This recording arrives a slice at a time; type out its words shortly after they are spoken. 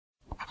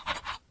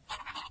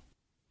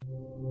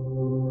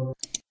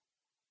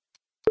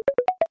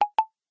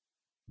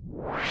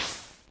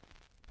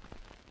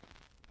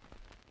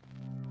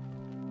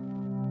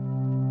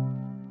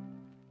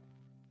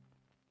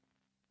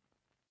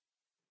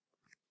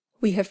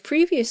We have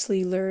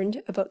previously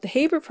learned about the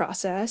Haber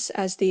process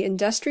as the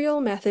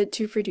industrial method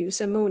to produce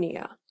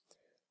ammonia.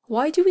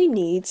 Why do we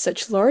need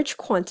such large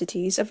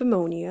quantities of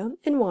ammonia,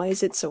 and why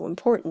is it so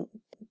important?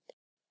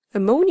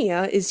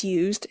 Ammonia is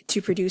used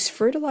to produce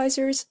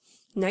fertilizers,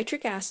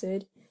 nitric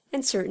acid,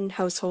 and certain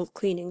household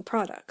cleaning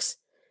products.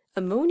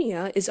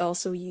 Ammonia is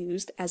also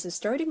used as a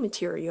starting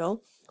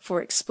material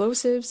for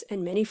explosives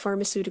and many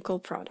pharmaceutical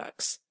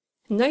products.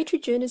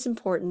 Nitrogen is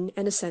important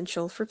and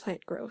essential for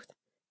plant growth.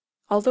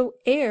 Although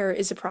air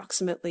is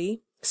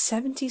approximately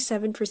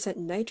 77%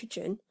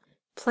 nitrogen,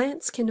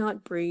 plants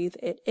cannot breathe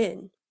it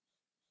in.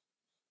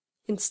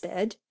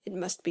 Instead, it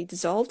must be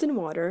dissolved in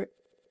water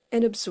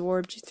and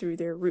absorbed through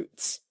their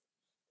roots.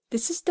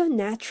 This is done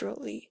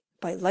naturally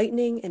by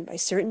lightning and by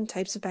certain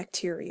types of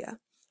bacteria,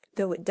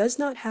 though it does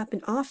not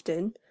happen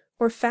often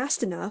or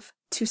fast enough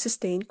to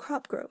sustain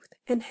crop growth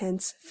and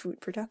hence food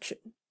production.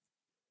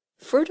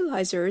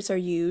 Fertilizers are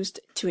used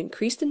to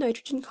increase the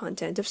nitrogen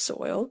content of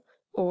soil,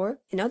 or,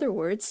 in other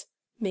words,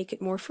 make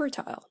it more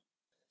fertile.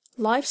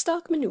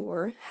 Livestock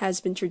manure has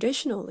been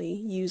traditionally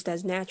used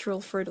as natural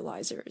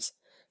fertilizers,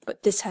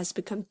 but this has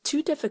become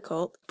too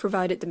difficult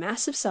provided the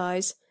massive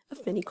size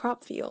of many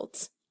crop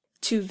fields.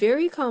 Two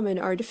very common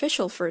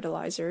artificial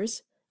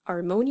fertilizers are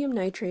ammonium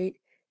nitrate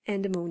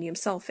and ammonium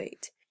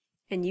sulfate.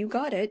 And you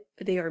got it,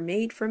 they are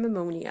made from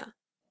ammonia.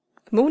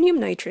 Ammonium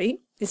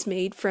nitrate is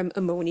made from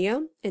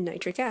ammonia and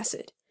nitric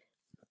acid.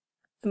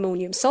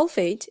 Ammonium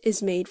sulfate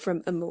is made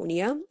from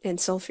ammonia and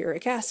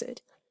sulfuric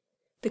acid.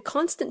 The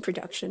constant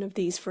production of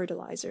these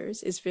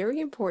fertilizers is very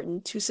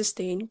important to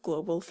sustain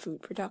global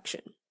food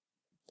production.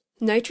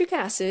 Nitric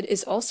acid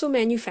is also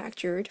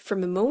manufactured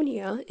from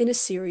ammonia in a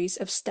series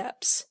of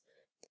steps.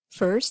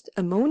 First,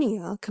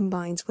 ammonia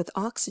combines with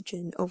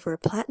oxygen over a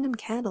platinum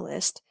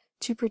catalyst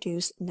to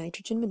produce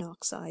nitrogen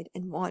monoxide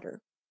and water.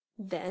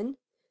 Then,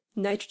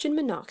 nitrogen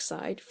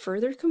monoxide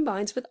further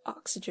combines with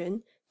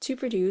oxygen to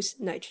produce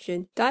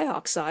nitrogen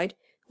dioxide,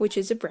 which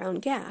is a brown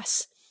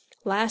gas.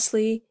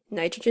 Lastly,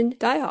 nitrogen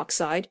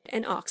dioxide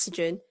and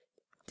oxygen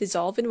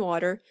dissolve in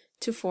water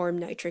to form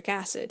nitric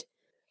acid.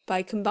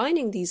 By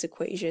combining these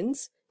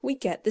equations, we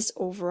get this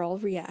overall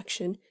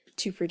reaction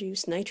to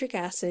produce nitric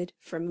acid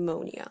from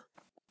ammonia.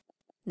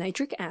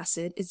 Nitric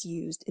acid is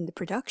used in the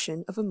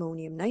production of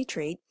ammonium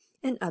nitrate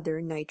and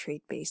other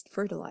nitrate-based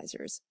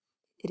fertilizers.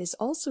 It is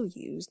also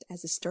used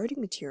as a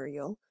starting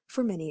material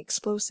for many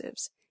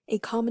explosives, a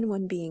common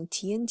one being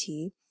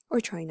TNT or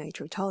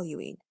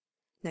trinitrotoluene.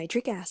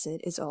 Nitric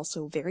acid is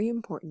also very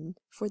important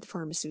for the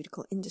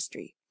pharmaceutical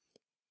industry.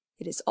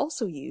 It is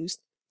also used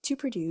to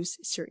produce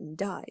certain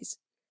dyes.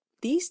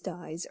 These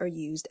dyes are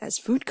used as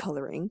food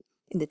coloring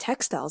in the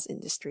textiles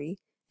industry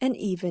and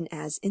even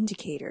as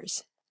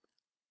indicators.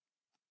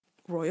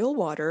 Royal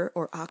water,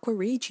 or aqua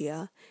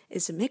regia,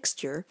 is a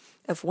mixture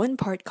of 1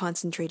 part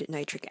concentrated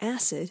nitric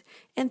acid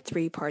and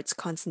 3 parts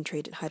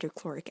concentrated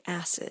hydrochloric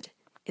acid.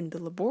 In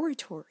the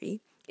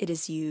laboratory, it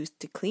is used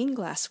to clean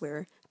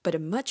glassware, but a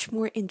much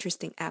more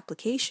interesting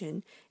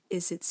application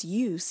is its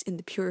use in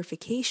the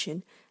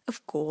purification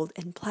of gold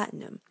and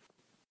platinum.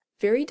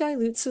 Very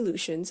dilute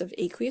solutions of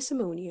aqueous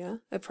ammonia,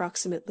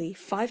 approximately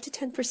 5 to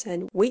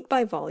 10% weight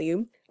by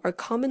volume, are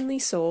commonly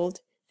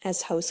sold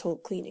as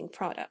household cleaning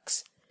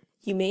products.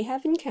 You may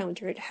have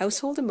encountered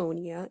household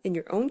ammonia in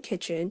your own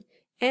kitchen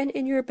and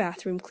in your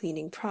bathroom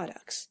cleaning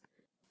products.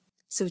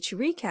 So to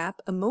recap,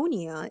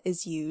 ammonia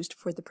is used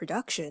for the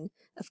production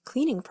of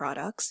cleaning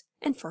products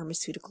and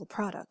pharmaceutical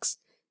products.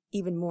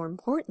 Even more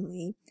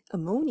importantly,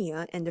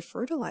 ammonia and the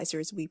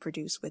fertilizers we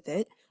produce with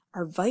it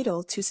are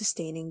vital to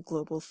sustaining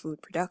global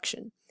food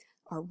production.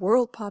 Our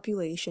world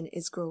population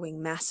is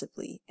growing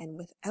massively, and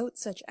without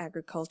such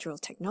agricultural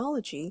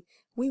technology,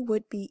 we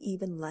would be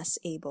even less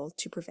able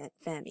to prevent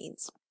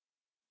famines.